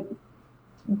 I'm going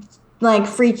to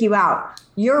freak you out.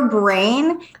 Your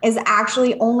brain is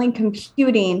actually only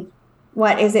computing,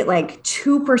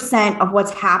 2% of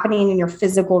what's happening in your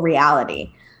physical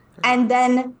reality. And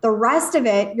then the rest of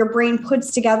it, your brain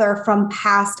puts together from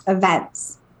past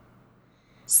events.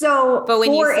 So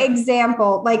for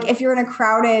example, if you're in a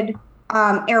crowded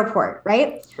airport,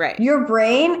 right? Right. Your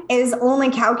brain is only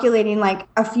calculating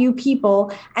a few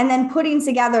people and then putting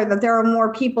together that there are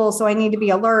more people. So I need to be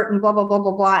alert and blah, blah, blah,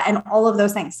 blah, blah. And all of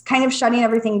those things, kind of shutting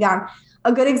everything down.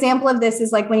 A good example of this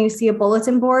is when you see a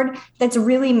bulletin board that's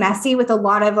really messy with a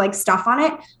lot of stuff on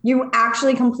it, you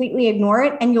actually completely ignore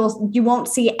it and you won't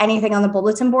see anything on the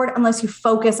bulletin board unless you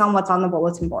focus on what's on the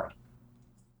bulletin board.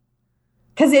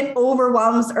 Because it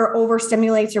overwhelms or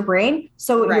overstimulates your brain.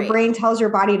 So your brain tells your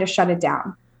body to shut it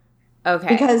down. Okay.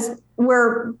 Because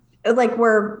we're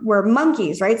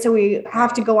monkeys, right? So we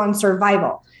have to go on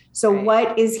survival. So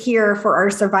what is here for our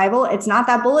survival? It's not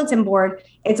that bulletin board.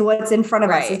 It's what's in front of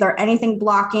us. Is there anything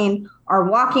blocking our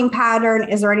walking pattern?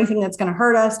 Is there anything that's going to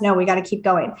hurt us? No, we got to keep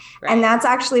going. And that's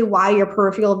actually why your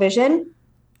peripheral vision,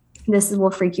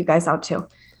 will freak you guys out too.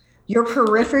 Your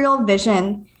peripheral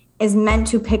vision is meant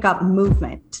to pick up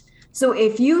movement. So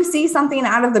if you see something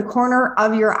out of the corner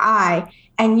of your eye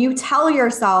and you tell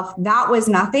yourself that was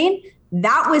nothing,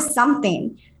 that was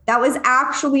something. That was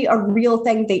actually a real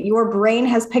thing that your brain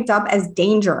has picked up as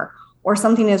danger or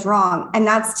something is wrong. And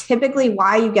that's typically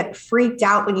why you get freaked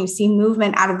out when you see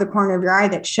movement out of the corner of your eye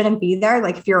that shouldn't be there.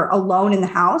 Like if you're alone in the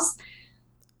house,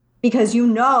 because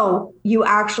you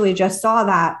actually just saw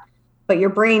that, but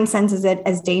your brain senses it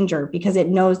as danger because it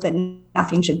knows that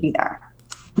nothing should be there.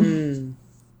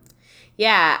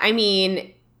 Yeah, I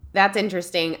mean, that's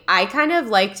interesting. I kind of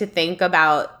like to think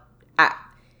about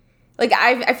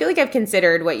I feel like I've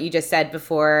considered what you just said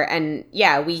before, and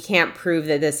yeah, we can't prove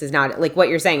that this is not, like what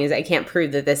you're saying is I can't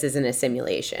prove that this isn't a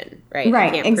simulation, right?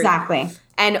 Right, exactly.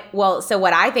 And so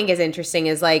what I think is interesting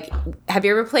is like, have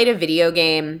you ever played a video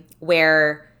game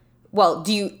where,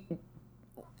 do you,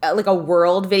 like a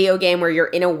world video game where you're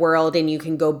in a world and you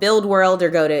can go build world or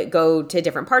go to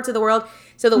different parts of the world?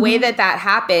 So the way that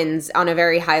happens on a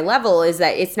very high level is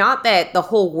that it's not that the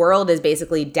whole world is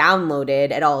basically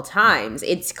downloaded at all times.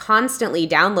 It's constantly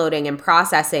downloading and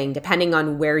processing depending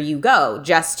on where you go,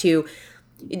 just to,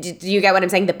 do you get what I'm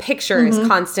saying? The picture is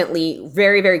constantly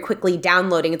very, very quickly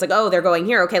downloading. It's like, oh, they're going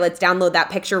here. Okay, let's download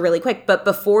that picture really quick. But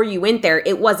before you went there,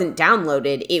 it wasn't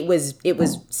downloaded. It was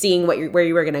seeing where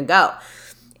you were going to go.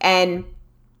 And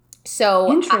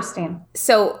so interesting.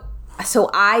 So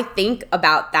I think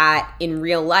about that in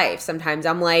real life. Sometimes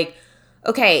I'm like,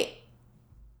 okay,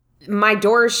 my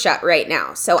door is shut right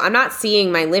now, so I'm not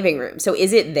seeing my living room. So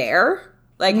is it there?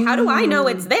 Like, how do I know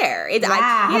it's there? I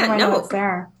can't know it's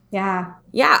there. Yeah.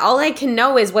 Yeah, all I can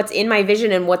know is what's in my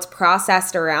vision and what's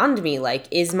processed around me. Like,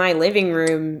 is my living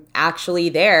room actually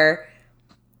there?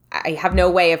 I have no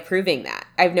way of proving that.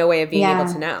 I have no way of being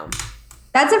able to know.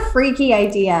 That's a freaky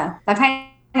idea. That kind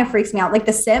of freaks me out. Like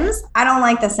The Sims, I don't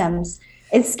like The Sims.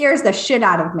 It scares the shit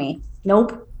out of me.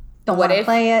 Nope. Don't want to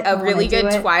play it. A really good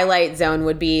Twilight Zone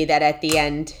would be that at the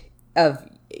end of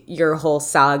your whole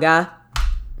saga,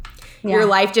 your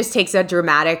life just takes a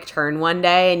dramatic turn one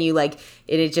day, and you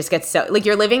it just gets so, like,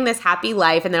 you're living this happy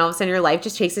life, and then all of a sudden your life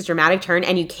just takes this dramatic turn,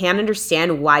 and you can't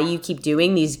understand why you keep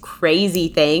doing these crazy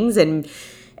things and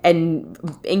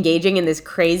engaging in this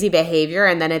crazy behavior,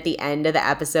 and then at the end of the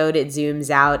episode it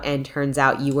zooms out and turns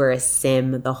out you were a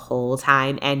sim the whole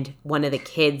time, and one of the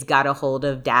kids got a hold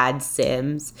of dad's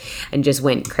Sims and just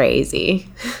went crazy.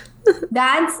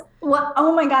 That's what,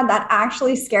 oh my God, that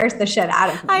actually scares the shit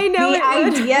out of me. I know.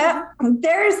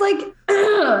 There's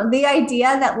the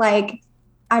idea that like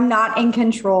I'm not in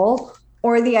control,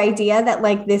 or the idea that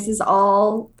like this is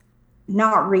all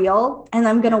not real and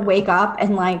I'm gonna wake up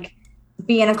and like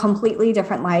be in a completely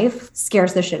different life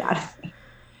scares the shit out of me.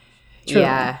 Truly.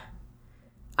 Yeah.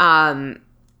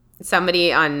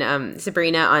 Somebody on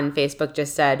Sabrina on Facebook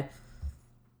just said,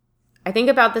 I think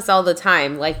about this all the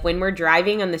time. Like when we're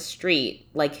driving on the street,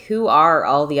 like who are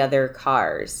all the other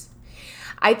cars?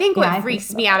 I think what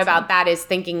freaks me out about that is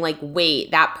thinking like, wait,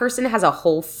 that person has a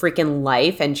whole freaking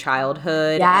life and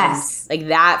childhood. Yes. And, like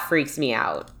that freaks me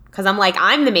out. Because I'm like,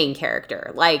 I'm the main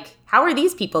character. Like, how are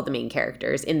these people the main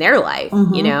characters in their life,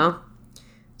 you know?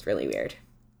 It's really weird.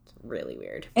 It's really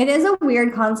weird. It is a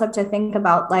weird concept to think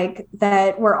about, like,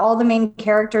 that we're all the main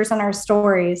characters in our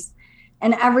stories,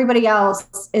 and everybody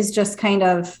else is just kind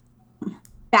of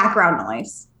background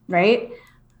noise, right?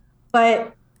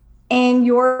 But in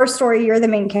your story, you're the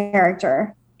main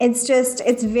character. It's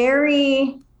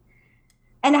very...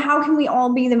 And how can we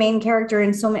all be the main character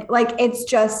in so many, like,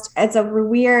 it's a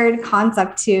weird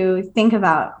concept to think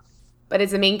about. But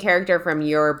it's the main character from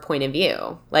your point of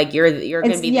view. Like you're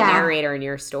going to be the narrator in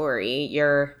your story.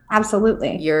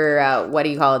 Absolutely. You're, what do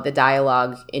you call it? The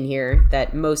dialogue in here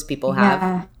that most people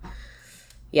have.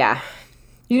 Yeah.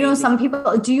 You know, some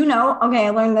people, do you know, okay,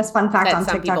 I learned this fun fact on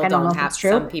TikTok. I don't know if it's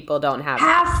true. Some people don't have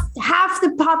half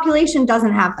the population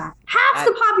doesn't have that. Half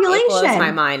the population. It blows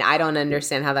my mind. I don't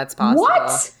understand how that's possible.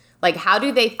 What? Like, how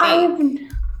do they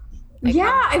think?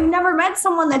 I've never met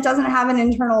someone that doesn't have an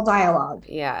internal dialogue.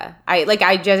 Yeah.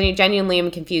 I genuinely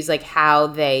am confused, like, how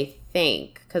they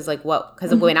think. Because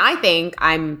when I think,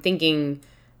 I'm thinking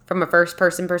from a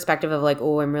first-person perspective of, like,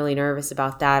 oh, I'm really nervous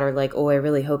about that, or, like, oh, I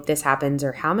really hope this happens,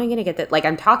 or how am I going to get that? Like,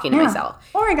 I'm talking to myself.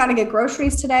 Or I got to get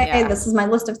groceries today. Yeah. This is my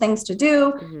list of things to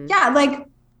do. Mm-hmm. Yeah, like,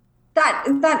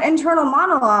 that internal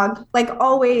monologue, like,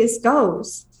 always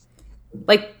goes.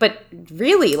 Like, but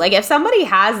really, like, if somebody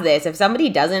has this, if somebody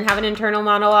doesn't have an internal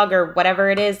monologue or whatever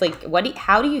it is, like,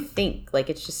 how do you think? Like,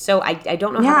 it's just so, I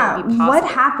don't know how that would be possible.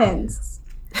 What happens?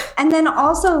 And then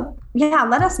also,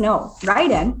 let us know.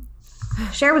 Write in.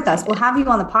 Share with us. We'll have you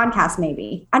on the podcast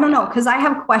maybe. I don't know, because I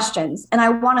have questions and I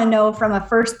want to know from a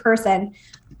first person,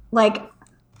 like,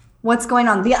 what's going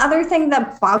on. The other thing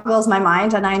that boggles my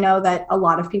mind, and I know that a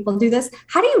lot of people do this,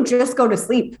 how do you just go to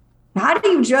sleep? How do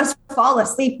you just fall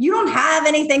asleep? You don't have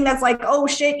anything that's like, oh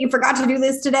shit, you forgot to do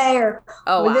this today, or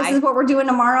this is what we're doing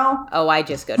tomorrow. Oh, I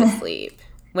just go to sleep.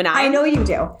 I know you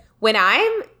do. When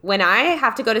I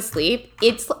have to go to sleep,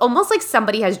 it's almost like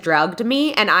somebody has drugged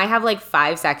me, and I have like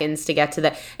 5 seconds to get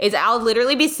to I'll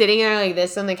literally be sitting there like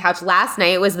this on the couch. Last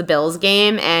night was the Bills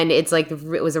game, and it's like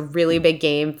it was a really big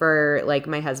game for like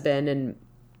my husband and.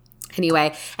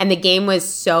 Anyway, and the game was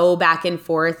so back and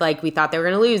forth. Like, we thought they were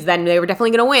going to lose. Then they were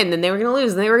definitely going to win. Then they were going to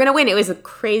lose. Then they were going to win. It was a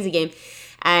crazy game.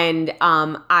 And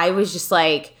I was just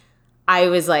like,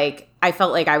 I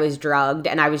felt like I was drugged.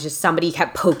 And I was just, somebody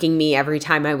kept poking me every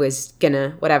time I was going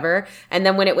to whatever. And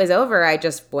then when it was over, I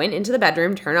just went into the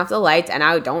bedroom, turned off the lights, and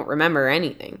I don't remember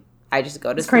anything. I just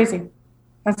go to sleep. Crazy.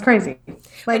 That's crazy.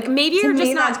 Like maybe you're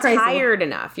just not tired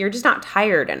enough. You're just not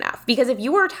tired enough. Because if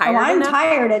you were tired enough. I'm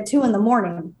tired at 2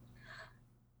 a.m.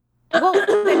 Well,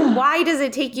 then why does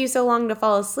it take you so long to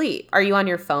fall asleep? Are you on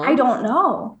your phone? I don't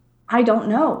know.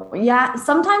 Yeah,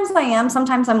 sometimes I am.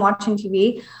 Sometimes I'm watching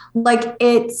TV. Like,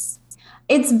 it's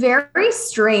very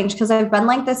strange because I've been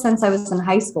like this since I was in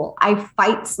high school. I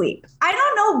fight sleep. I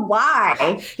don't know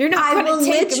why. You're not going to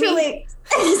take me.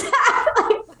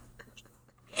 Exactly.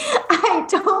 I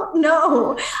don't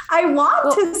know. I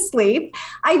want to sleep.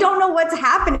 I don't know what's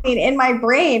happening in my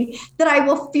brain that I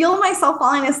will feel myself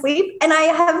falling asleep. And I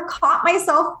have caught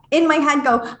myself in my head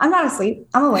go, I'm not asleep.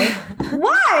 I'm awake.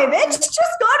 Why, bitch?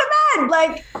 Just go to bed.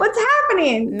 Like, what's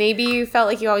happening? Maybe you felt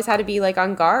like you always had to be like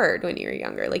on guard when you were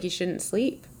younger. Like you shouldn't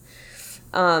sleep.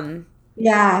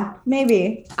 Yeah,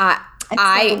 maybe.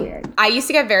 I used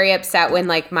to get very upset when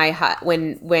like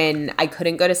when I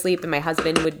couldn't go to sleep and my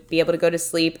husband would be able to go to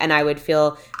sleep, and I would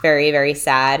feel very, very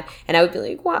sad, and I would be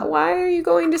like, why are you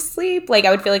going to sleep? Like I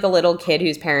would feel like a little kid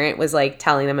whose parent was like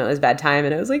telling them it was bedtime,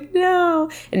 and I was like,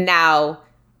 no. And now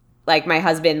like my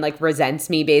husband like resents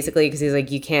me basically because he's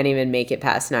like, you can't even make it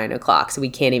past 9 o'clock, so we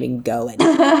can't even go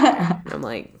anywhere. And I'm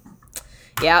like,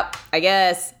 yep, I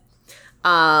guess.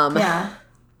 Yeah,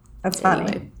 that's funny.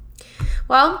 Anyway.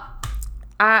 Well,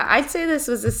 I'd say this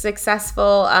was a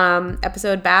successful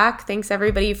episode back. Thanks,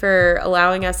 everybody, for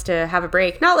allowing us to have a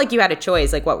break. Not like you had a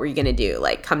choice. Like, what were you going to do?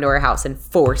 Like, come to our house and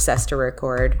force us to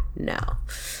record? No.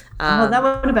 Well, that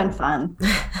would have been fun.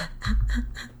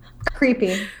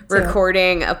 Creepy. Too.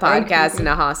 Recording a podcast in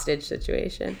a hostage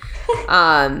situation.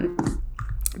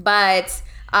 But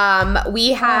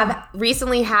we have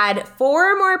recently had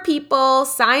 4 more people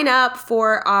sign up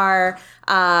for our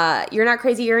You're Not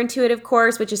Crazy, You're Intuitive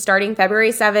course, which is starting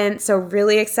February 7th. So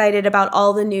really excited about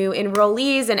all the new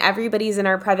enrollees, and everybody's in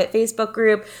our private Facebook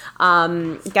group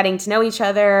getting to know each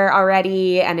other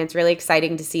already. And it's really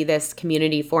exciting to see this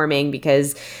community forming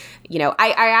because, you know,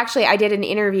 I did an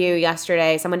interview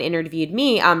yesterday. Someone interviewed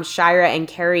me, Shira and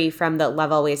Carrie from the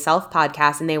Love Always Self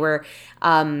podcast, and they were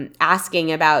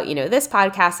asking about, you know, this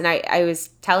podcast. And I was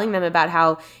telling them about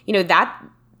how, you know,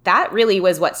 that really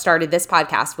was what started this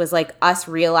podcast, was like us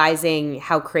realizing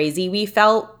how crazy we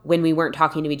felt when we weren't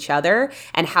talking to each other,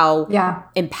 and how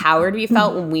empowered we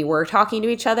felt when we were talking to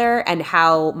each other, and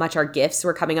how much our gifts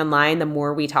were coming online the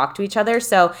more we talked to each other.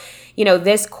 So, you know,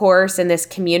 this course and this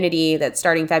community that's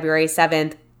starting February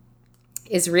 7th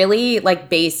is really like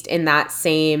based in that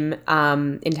same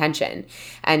intention.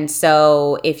 And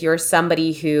so if you're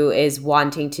somebody who is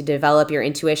wanting to develop your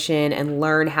intuition and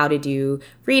learn how to do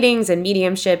readings and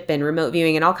mediumship and remote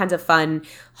viewing and all kinds of fun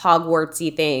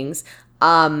Hogwartsy things,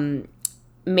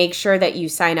 make sure that you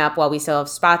sign up while we still have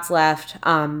spots left.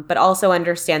 But also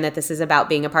understand that this is about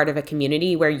being a part of a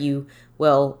community where you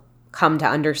will come to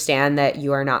understand that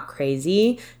you are not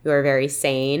crazy. You are very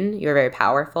sane. You are very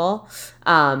powerful.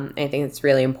 I think it's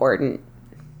really important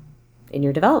in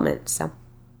your development. So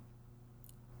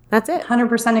that's it.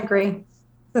 100% agree.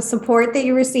 The support that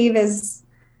you receive is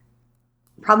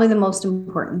probably the most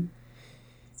important.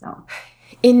 So,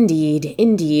 indeed.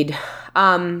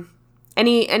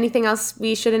 Anything else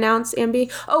we should announce, Ambi?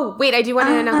 Oh, wait, I do want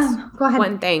to announce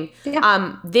one thing.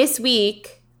 Yeah. This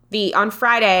week, on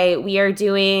Friday, we are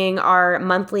doing our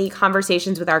monthly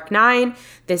Conversations with Arc9.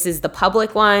 This is the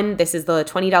public one. This is the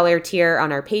 $20 tier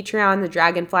on our Patreon, the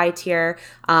Dragonfly tier.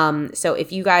 So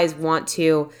if you guys want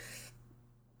to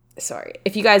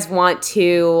if you guys want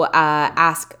to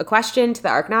ask a question to the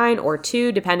Arc9 or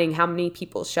two, depending how many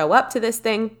people show up to this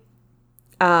thing,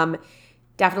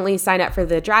 definitely sign up for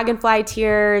the Dragonfly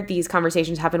tier. These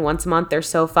conversations happen once a month. They're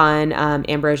so fun.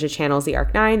 Ambrosia channels the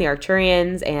Arc9, the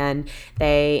Arcturians, and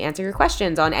they answer your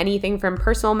questions on anything from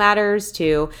personal matters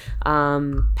to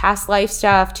past life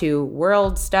stuff to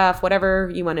world stuff,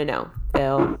 whatever you want to know.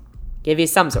 They'll give you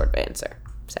some sort of answer.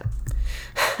 So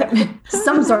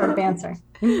some sort of answer.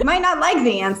 You might not like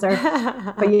the answer,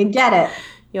 but you get it.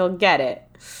 You'll get it.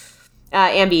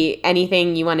 Ambi,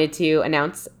 anything you wanted to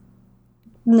announce?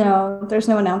 No, there's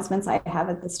no announcements I have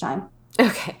at this time.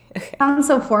 Okay. Sounds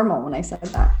so formal when I said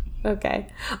that. Okay.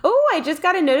 Oh, I just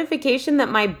got a notification that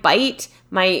my Bite,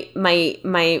 my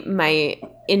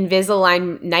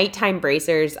Invisalign nighttime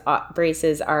braces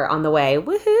are on the way.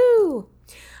 Woohoo!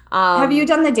 Have you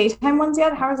done the daytime ones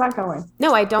yet? How is that going?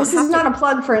 No, I don't. This is not a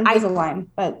plug for Invisalign,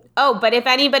 but but if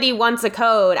anybody wants a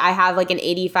code, I have like an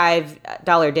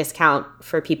 $85 discount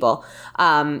for people.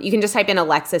 You can just type in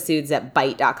Alexa Soothes at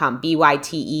Byte.com,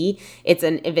 BYTE. It's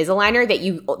an Invisaligner that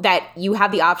you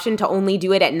have the option to only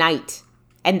do it at night,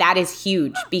 and that is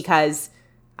huge because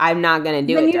I'm not gonna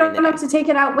do it. Then you don't have to take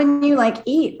it out when you like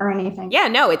eat or anything. Yeah,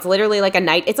 no, it's literally like a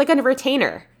night. It's like a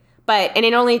retainer.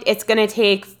 It's going to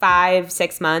take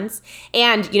 5-6 months.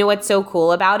 And you know what's so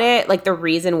cool about it? Like the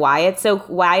reason why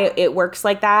it works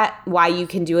like that, why you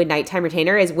can do a nighttime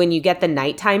retainer is when you get the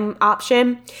nighttime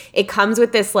option, it comes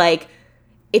with this like,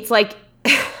 it's like,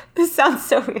 this sounds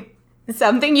so weird.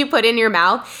 Something you put in your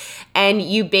mouth and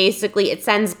it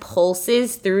sends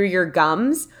pulses through your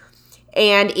gums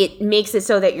and it makes it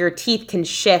so that your teeth can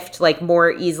shift like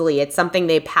more easily. It's something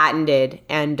they patented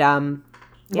and,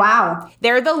 yeah. Wow.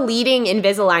 They're the leading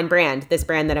Invisalign brand, this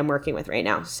brand that I'm working with right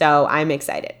now. So I'm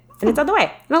excited. And it's on the way.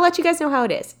 And I'll let you guys know how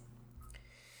it is.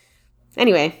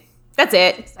 Anyway, that's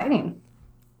it. Exciting.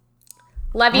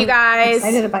 Love you guys.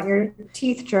 Excited about your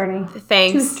teeth journey.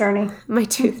 Thanks. Tooth journey. My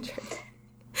tooth journey.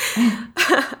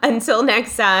 Until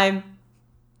next time.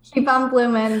 Keep on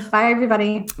blooming. Bye,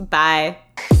 everybody. Bye.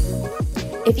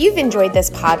 If you've enjoyed this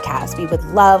podcast, we would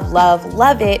love, love,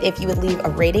 love it if you would leave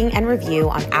a rating and review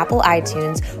on Apple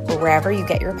iTunes or wherever you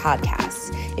get your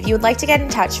podcasts. If you would like to get in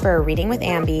touch for a reading with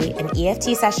Ambi, an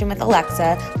EFT session with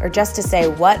Alexa, or just to say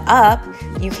what up,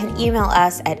 you can email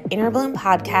us at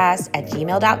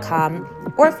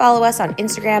innerbloom.podcast@gmail.com or follow us on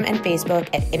Instagram and Facebook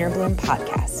at Innerbloom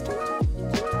Podcast.